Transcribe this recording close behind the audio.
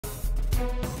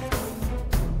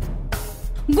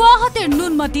গুৱাহাটীৰ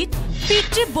নুনমাটিত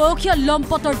পিতৃ বয়সীয়া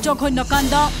লম্পটৰ জঘন্য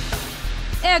কাণ্ড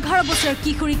 11 বছৰীয়া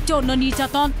কিশোৰীক যৌন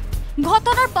নিৰ্যাতন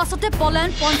ঘটনাৰ পাছতে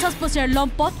পলায়ন 50 বছৰীয়া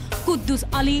লম্পট কুদ্দুছ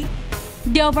আলী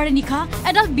দেওবাৰে নিশা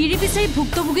এডাল বিৰি বিচাৰি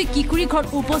ভুক্তভোগী কিশোৰী ঘৰত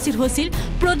উপস্থিত হৈছিল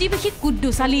প্ৰতিবেশী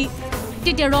কুদ্দুছ আলী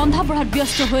তেতিয়া ৰন্ধা বঢ়াত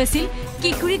ব্যস্ত হৈ আছিল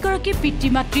কিশোৰীগৰাকীৰ পিতৃ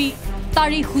মাতৃ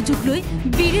তাৰি সুযোগ লৈ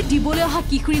বিৰি দিবলৈ অহা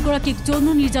কিশোৰীগৰাকীক যৌন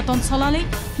নিৰ্যাতন চলালে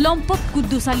লম্পট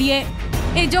কুদ্দুছ আলীয়ে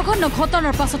এই জঘন্য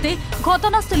ঘটনাৰ পাছতে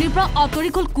ঘটনাস্থলীৰ পৰা আঁতৰি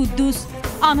গ'ল কুদ্দুছ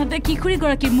আনহাতে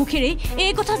কিশোৰীগৰাকীৰ মুখেৰে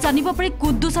এই কথা জানিব পাৰি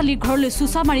কুদ্দুছ আলীৰ ঘৰলৈ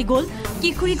চুচা মাৰি গ'ল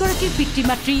কিশোৰীগৰাকীৰ পিতৃ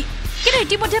মাতৃ কিন্তু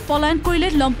ইতিমধ্যে পলায়ন কৰিলে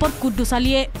লম্পট কুদ্দুছ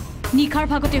আলীয়ে নিশাৰ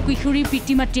ভাগতে কিশোৰীৰ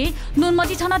পিতৃ মাতৃয়ে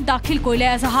নুনমাটি থানাত দাখিল কৰিলে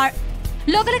এজাহাৰ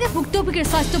লগে লগে ভুক্তভোগীৰ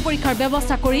স্বাস্থ্য পৰীক্ষাৰ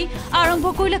ব্যৱস্থা কৰি আৰম্ভ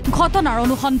কৰিলে ঘটনাৰ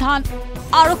অনুসন্ধান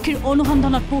আৰক্ষীৰ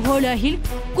অনুসন্ধানত পোহৰলৈ আহিল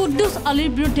কুদ্দুছ আলীৰ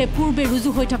বিৰুদ্ধে পূৰ্বে ৰুজু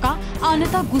হৈ থকা আন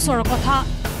এটা গোচৰৰ কথা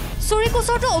চুৰি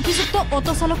গোচৰটো অভিযুক্ত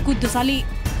অটো চালক কুদ্দুছ আলী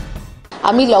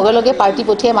আমি লগে লগে পাৰ্টি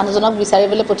পঠিয়াই মানুহজনক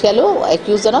বিচাৰিবলৈ পঠিয়ালো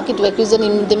একিউজজনক কিন্তু একিউজজন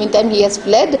in the mean time he has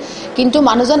fled কিন্তু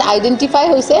মানুহজন আইডেন্টিফাই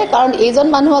হৈছে কাৰণ এইজন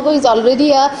মানুহ আকৌ is already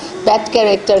a bed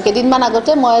character কেইদিনমান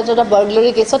আগতে মই এটা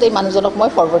বাৰ্গলাৰী কেছত এই মানুহজনক মই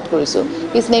ফৰৱাৰ্ড কৰিছোঁ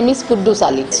his name is Quddus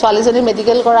Ali ছোৱালীজনী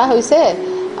মেডিকেল কৰা হৈছে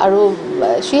আৰু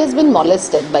শ্বি has been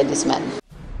মলেষ্টেড by this man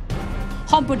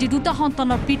সম্প্ৰতি দুটা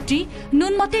সন্তানৰ পিতৃ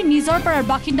নুনমাটিৰ নিজৰ পাৰাৰ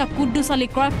বাসিন্দা কুদ্দুছ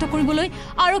আলীক কৰায়ত্ব কৰিবলৈ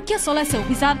আৰক্ষীয়ে চলাইছে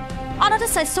অভিযান আনহাতে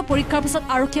স্বাস্থ্য পৰীক্ষাৰ পিছত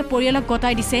আৰক্ষীয়ে পৰিয়ালক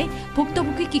গতাই দিছে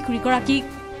ভুক্তভোগী কিশোৰীগৰাকীক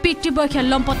পিতৃ বয়সীয়া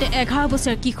লম্পটে 11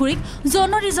 বছৰীয়া কিশোৰীক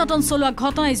যৌন নিৰ্যাতন চলোৱা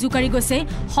ঘটনাই জোকাৰি গৈছে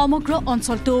সমগ্ৰ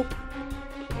অঞ্চলটো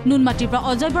নুনমাটিৰ পৰা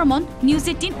Ajay Barman news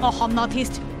 18 Assam north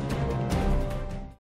east